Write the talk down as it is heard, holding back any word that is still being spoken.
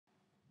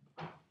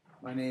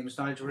My name is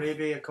Nigel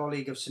Raby, a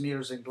colleague of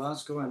Samir's in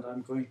Glasgow, and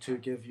I'm going to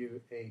give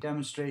you a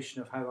demonstration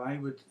of how I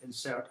would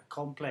insert a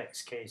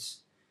complex case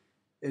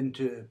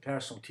into a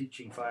personal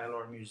teaching file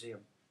or museum.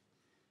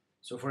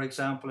 So for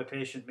example, a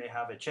patient may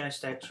have a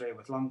chest x-ray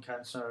with lung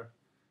cancer,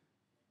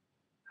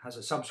 has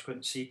a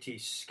subsequent CT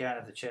scan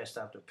of the chest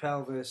abdomen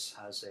pelvis,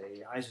 has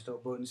a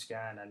isotope bone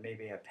scan, and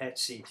maybe a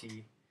PET CT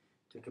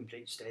to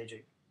complete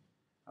staging.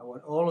 I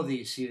want all of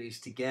these series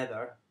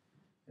together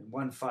in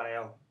one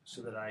file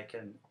so that I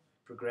can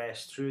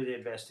progress through the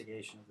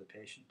investigation of the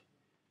patient.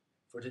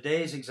 For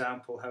today's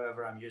example,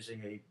 however, I'm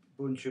using a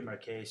bone tumour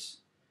case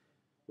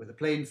with a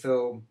plain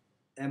film,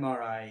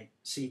 MRI,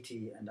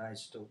 CT and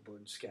isotope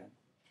bone scan.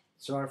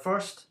 So our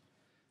first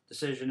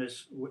decision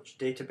is which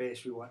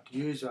database we want to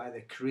use,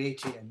 either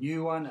creating a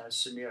new one as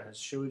Samir has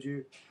showed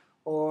you,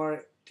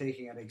 or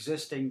taking an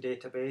existing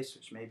database,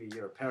 which may be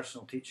your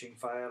personal teaching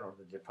file or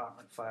the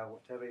department file,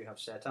 whatever you have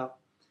set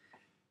up.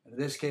 In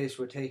this case,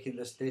 we're taking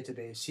this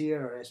database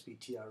here, our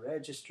SBTR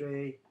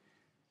registry,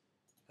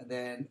 and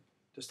then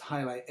just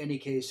highlight any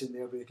case in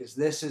there because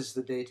this is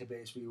the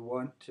database we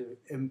want to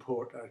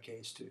import our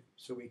case to.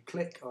 So we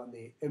click on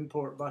the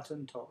import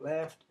button, top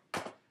left.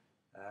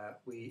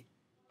 We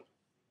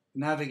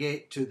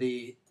navigate to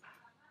the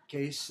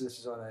case. This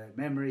is on a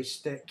memory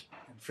stick,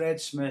 and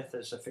Fred Smith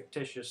is a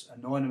fictitious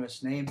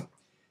anonymous name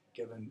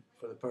given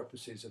for the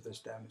purposes of this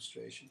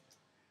demonstration.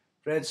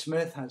 Fred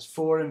Smith has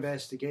 4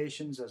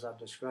 investigations as I've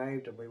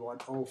described, and we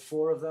want all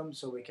 4 of them,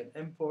 so we can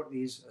import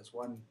these as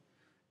one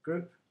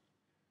group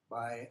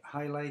by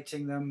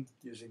highlighting them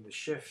using the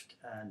shift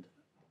and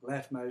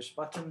left mouse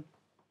button.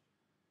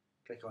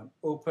 Click on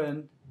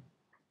open,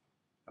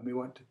 and we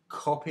want to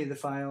copy the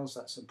files.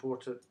 That's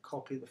important,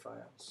 copy the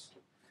files.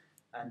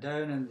 And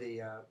down in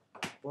the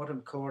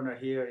bottom corner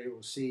here you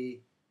will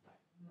see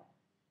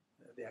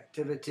the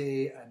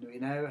activity, and we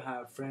now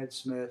have Fred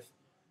Smith,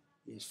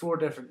 these 4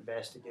 different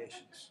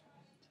investigations.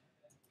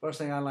 First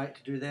thing I like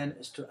to do then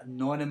is to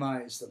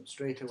anonymize them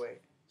straight away.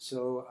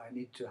 So I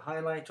need to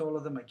highlight all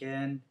of them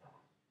again,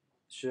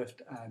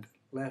 shift and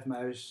left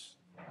mouse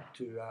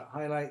to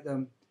highlight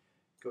them,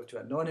 go to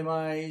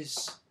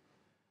anonymize.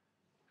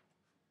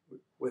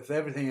 With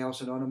everything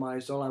else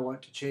anonymized, all I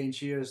want to change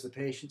here is the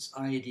patient's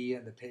ID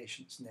and the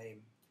patient's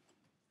name.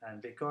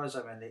 And because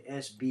I'm in the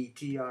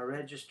SBTR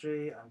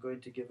registry, I'm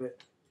going to give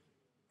it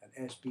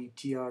an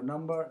SBTR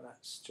number.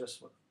 That's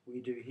just what we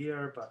do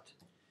here, but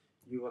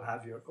you will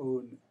have your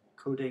own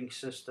coding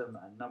system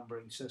and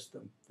numbering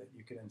system that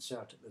you can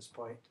insert at this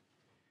point.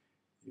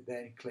 You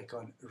then click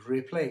on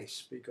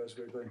replace because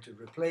we're going to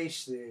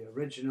replace the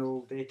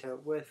original data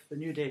with the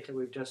new data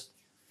we've just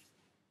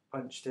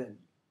punched in.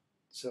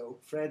 So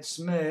Fred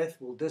Smith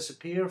will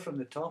disappear from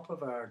the top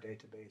of our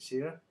database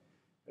here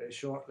very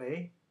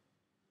shortly.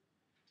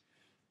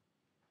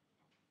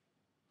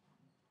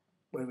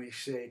 When we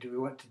say, do we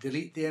want to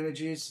delete the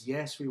images?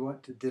 Yes, we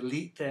want to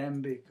delete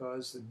them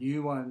because the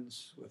new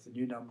ones with the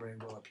new numbering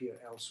will appear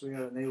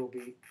elsewhere, and they will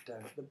be down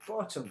at the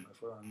bottom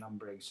if we're on a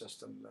numbering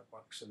system that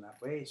works in that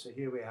way. So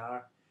here we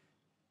are,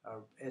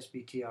 our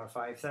SBTR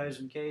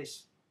 5000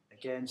 case.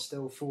 Again,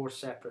 still 4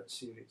 separate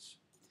series.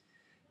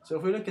 So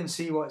if we look and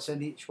see what's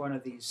in each one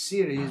of these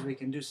series, we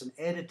can do some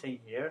editing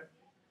here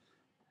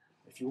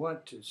if you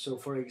want to. So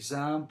for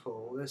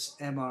example, this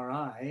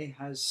MRI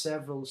has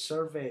several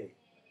survey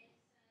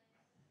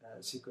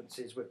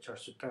sequences which are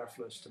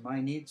superfluous to my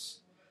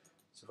needs.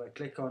 So if I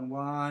click on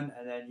one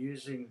and then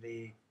using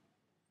the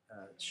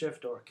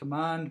shift or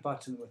command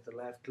button with the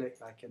left click,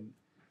 I can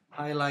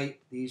highlight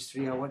these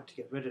 3. I want to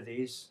get rid of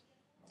these.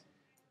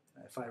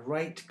 If I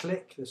right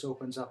click, this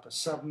opens up a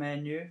sub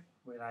menu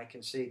where I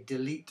can say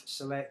delete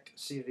select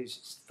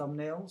series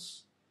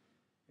thumbnails.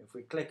 If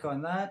we click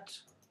on that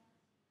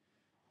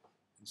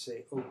and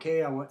say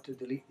OK, I want to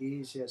delete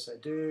these, yes I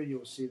do,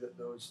 you'll see that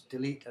those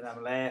delete, and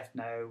I'm left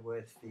now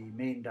with the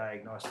main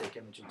diagnostic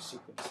imaging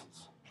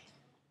sequences.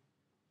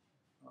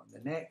 On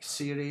the next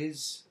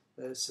series,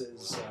 this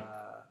is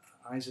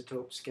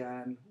isotope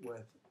scan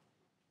with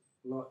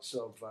lots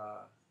of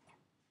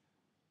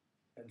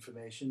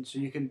information. So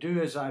you can do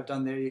as I've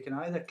done there, you can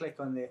either click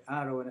on the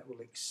arrow and it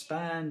will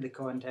expand the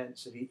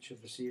contents of each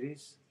of the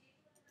series,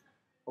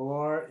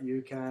 or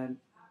you can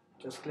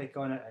just click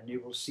on it and you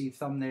will see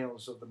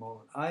thumbnails of them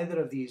all.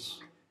 Either of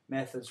these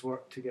methods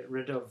work to get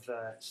rid of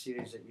the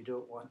series that you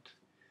don't want.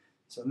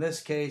 So in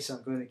this case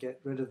I'm going to get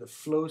rid of the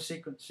flow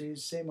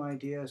sequences, same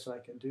idea, so I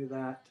can do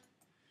that,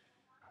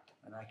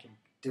 and I can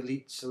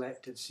delete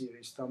selected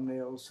series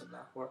thumbnails, and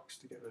that works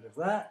to get rid of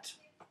that.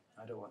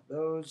 I don't want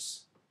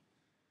those.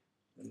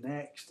 The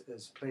next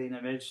is plain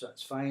image,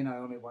 that's fine, I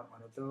only want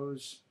one of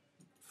those.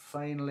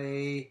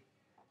 Finally,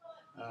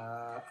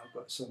 I've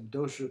got some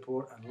dose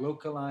report and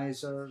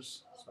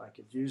localizers, so I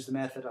could use the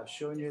method I've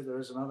shown you. There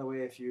is another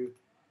way. If you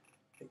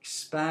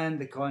expand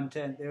the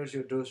content, there's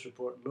your dose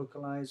report and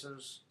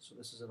localizers, so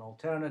this is an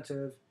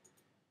alternative.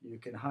 You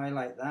can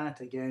highlight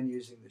that again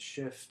using the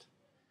shift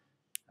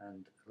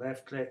and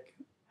left click,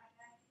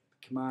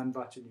 command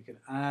button. You can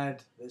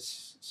add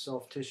this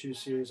soft tissue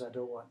series, I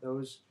don't want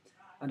those.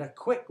 And a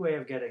quick way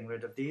of getting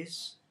rid of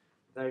these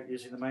without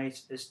using the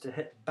mouse is to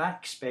hit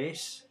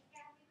backspace,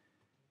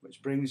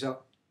 which brings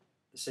up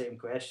the same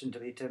question,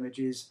 delete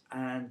images,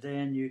 and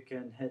then you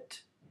can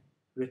hit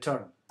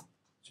return.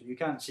 So you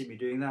can't see me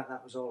doing that,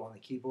 that was all on the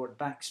keyboard,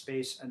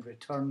 backspace and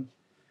return,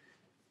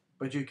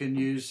 but you can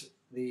use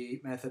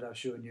the method I've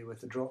shown you with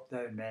the drop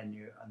down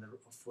menu and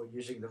for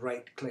using the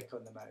right click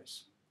on the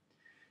mouse.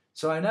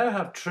 So I now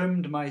have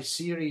trimmed my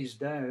series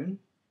down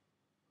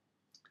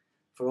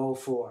for all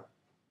 4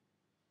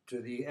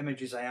 to the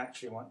images I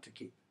actually want to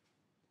keep.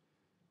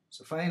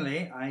 So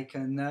finally I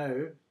can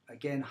now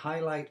again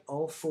highlight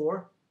all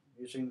 4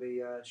 using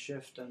the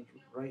shift and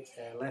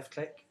left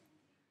click.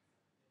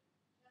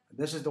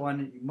 This is the one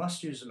that you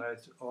must use the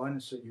mouse on,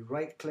 so you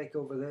right click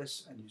over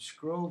this and you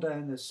scroll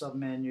down this sub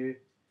menu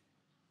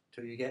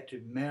till you get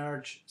to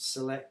merge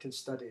selected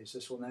studies.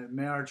 This will now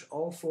merge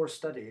all 4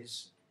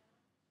 studies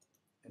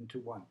into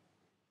one.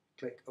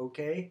 Click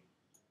OK.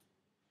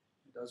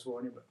 It does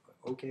warn you, but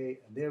OK.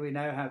 And there we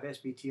now have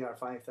SBTR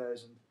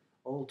 5000,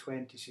 all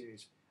 20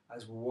 series,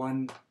 as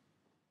one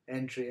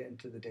entry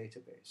into the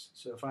database.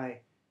 So if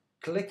I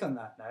click on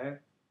that now,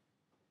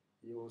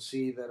 you will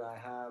see that I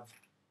have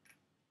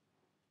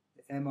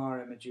the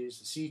MR images,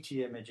 the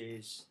CT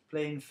images,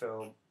 plain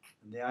film,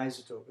 and the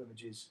isotope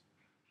images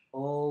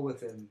all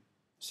within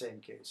the same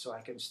case. So I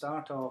can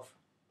start off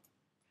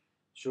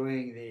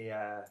showing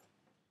the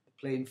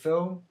plain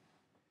film.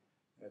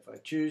 If I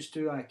choose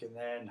to, I can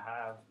then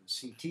have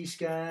the CT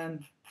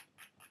scan.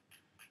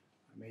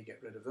 I may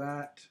get rid of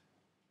that,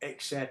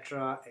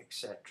 etc.,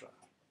 etc.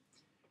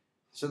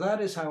 So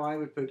that is how I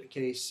would put a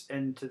case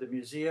into the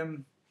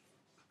museum,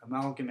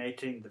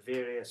 amalgamating the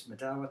various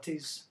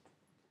modalities.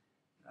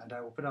 And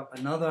I will put up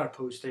another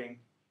posting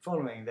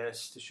following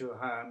this to show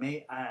how I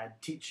may add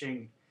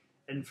teaching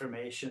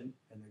information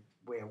in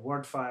the way of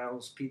Word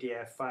files,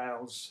 PDF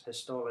files,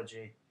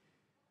 histology,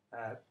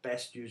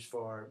 best used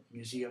for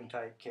museum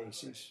type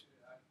cases.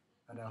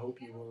 And I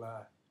hope you will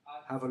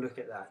have a look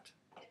at that.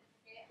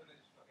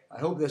 I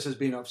hope this has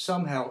been of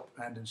some help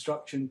and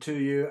instruction to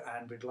you,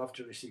 and we'd love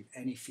to receive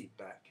any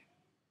feedback.